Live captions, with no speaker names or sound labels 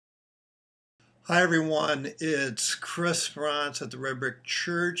Hi everyone, it's Chris Brauns at the Red Brick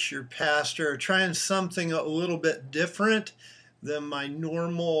Church, your pastor, trying something a little bit different than my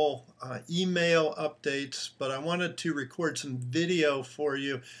normal email updates, but I wanted to record some video for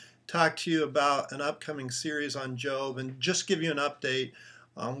you, talk to you about an upcoming series on Job, and just give you an update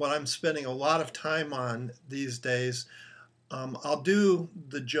on what I'm spending a lot of time on these days. I'll do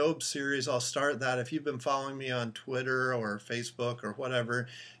the Job series. I'll start that. If you've been following me on Twitter or Facebook or whatever,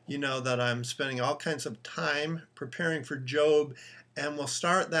 you know that I'm spending all kinds of time preparing for Job, and we'll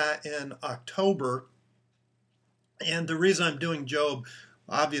start that in October. And the reason I'm doing Job,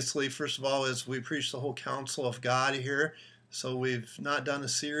 obviously, first of all, is we preach the whole counsel of God here. So we've not done a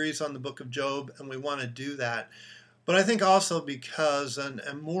series on the book of Job, and we want to do that. But I think also because,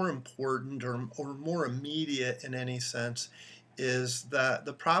 and more important or more immediate in any sense, is that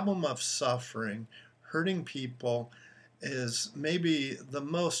the problem of suffering, hurting people, is maybe the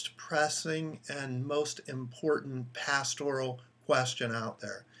most pressing and most important pastoral question out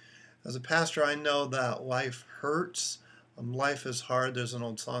there. As a pastor, I know that life hurts. Life is hard. There's an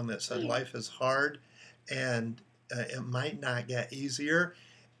old song that said life is hard, and it might not get easier.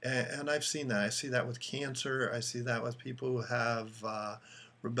 And I've seen that. I see that with cancer. I see that with people who have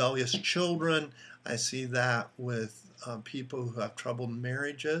rebellious children. I see that with people who have troubled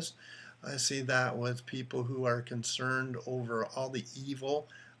marriages. I see that with people who are concerned over all the evil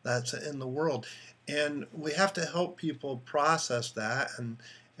that's in the world. And we have to help people process that.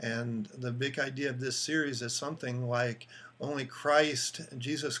 And the big idea of this series is something like only Christ,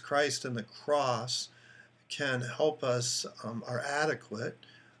 Jesus Christ and the cross can help us, are adequate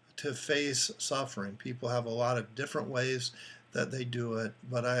to face suffering. People have a lot of different ways that they do it,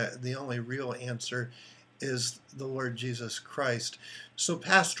 but the only real answer is the Lord Jesus Christ. So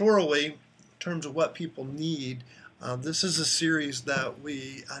pastorally, in terms of what people need, this is a series that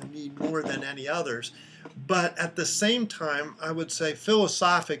we need more than any others. But at the same time, I would say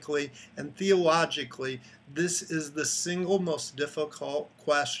philosophically and theologically, this is the single most difficult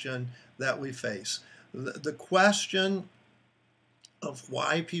question that we face. The question of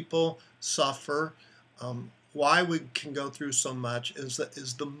why people suffer, why we can go through so much, is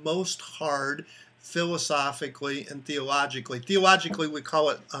the most hard philosophically and theologically. Theologically, we call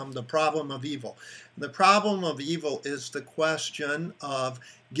it the problem of evil. The problem of evil is the question of,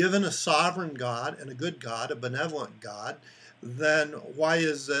 given a sovereign God and a good God, a benevolent God, then why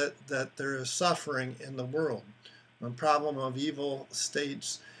is it that there is suffering in the world? The problem of evil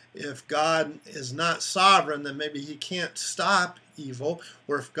states, if God is not sovereign, then maybe he can't stop evil,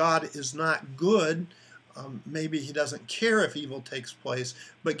 or if God is not good, maybe he doesn't care if evil takes place.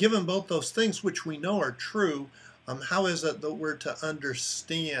 But given both those things, which we know are true, how is it that we're to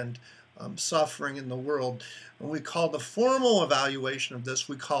understand suffering in the world? And we call the formal evaluation of this,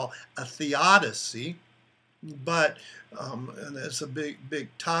 we call a theodicy. But and it's a big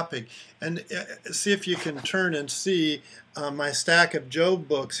topic. And see if you can turn and see my stack of Job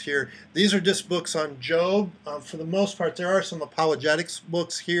books here. These are just books on Job. For the most part, there are some apologetics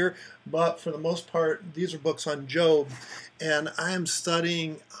books here, but for the most part, these are books on Job. And I am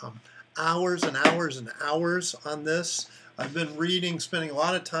studying hours and hours and hours on this. I've been reading, spending a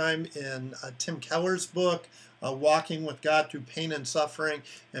lot of time in Tim Keller's book, Walking with God Through Pain and Suffering.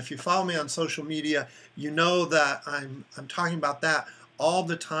 And if you follow me on social media, you know that I'm talking about that all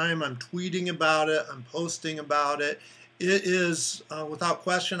the time. I'm tweeting about it. I'm posting about it. It is, without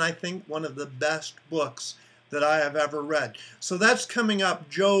question, I think one of the best books that I have ever read. So that's coming up,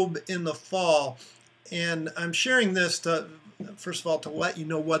 Job in the fall. And I'm sharing this to, first of all, to let you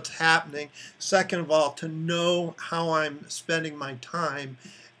know what's happening. Second of all, to know how I'm spending my time.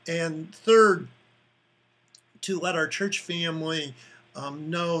 And third, to let our church family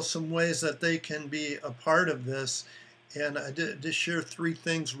know some ways that they can be a part of this. And I did just share three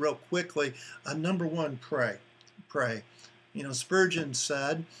things real quickly. Number one, pray. Pray. You know, Spurgeon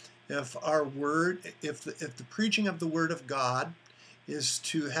said, if the preaching of the Word of God is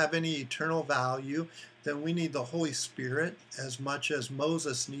to have any eternal value, then we need the Holy Spirit as much as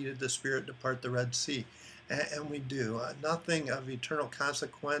Moses needed the Spirit to part the Red Sea. And we do. Nothing of eternal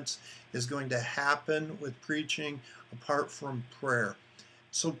consequence is going to happen with preaching apart from prayer.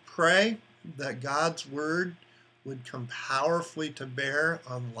 So pray that God's Word would come powerfully to bear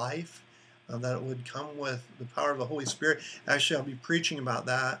on life, that it would come with the power of the Holy Spirit. Actually, I'll be preaching about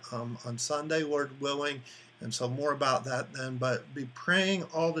that on Sunday, Lord willing, and so more about that then. But be praying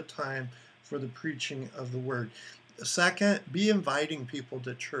all the time for the preaching of the Word. Second, be inviting people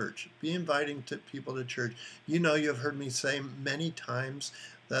to church. Be inviting people to church. You know, you've heard me say many times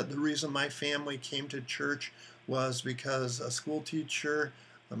that the reason my family came to church was because a school teacher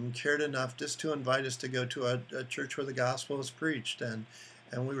cared enough just to invite us to go to a church where the gospel is preached, and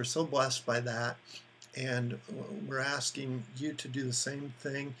we were so blessed by that. And we're asking you to do the same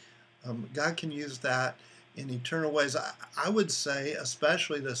thing. God can use that in eternal ways. I would say,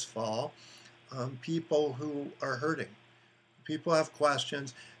 especially this fall, people who are hurting. People have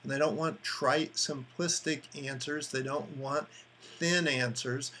questions, and they don't want trite, simplistic answers. They don't want thin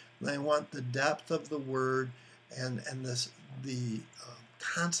answers. They want the depth of the Word and the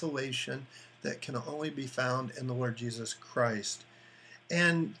consolation that can only be found in the Lord Jesus Christ.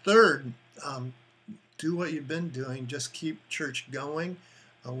 And third, do what you've been doing. Just keep church going.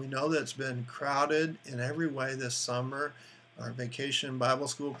 We know that it's been crowded in every way this summer. Our vacation Bible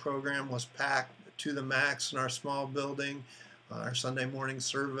school program was packed to the max in our small building. Our Sunday morning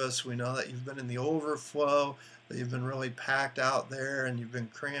service, we know that you've been in the overflow, that you've been really packed out there and you've been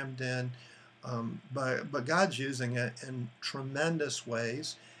crammed in. But God's using it in tremendous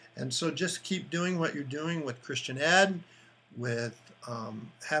ways. And so just keep doing what you're doing with Christian Ed, with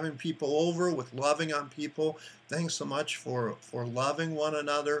having people over, with loving on people. Thanks so much for loving one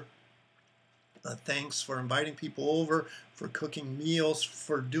another. Thanks for inviting people over, for cooking meals,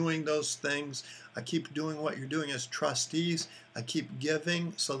 for doing those things. I keep doing what you're doing as trustees. I keep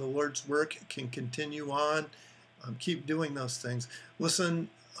giving so the Lord's work can continue on. Keep doing those things. Listen,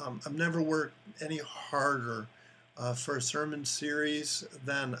 I've never worked any harder for a sermon series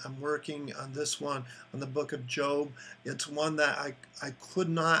than I'm working on this one, on the book of Job. It's one that I could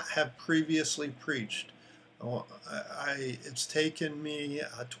not have previously preached. It's taken me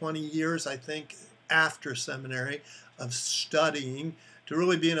 20 years, I think, after seminary of studying to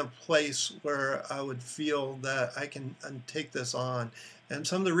really be in a place where I would feel that I can take this on. And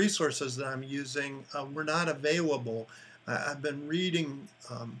some of the resources that I'm using were not available. I've been reading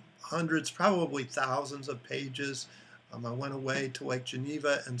hundreds, probably thousands of pages. I went away to Lake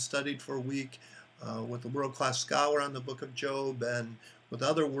Geneva and studied for a week with a world-class scholar on the book of Job and with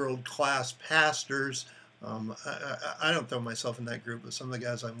other world-class pastors. I don't throw myself in that group, but some of the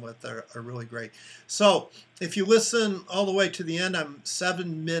guys I'm with are really great. So if you listen all the way to the end, I'm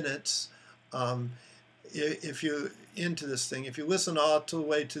 7 minutes. If you're into this thing, if you listen all the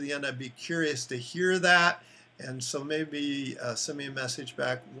way to the end, I'd be curious to hear that. And so maybe send me a message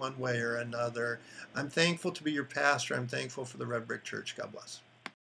back one way or another. I'm thankful to be your pastor. I'm thankful for the Red Brick Church. God bless.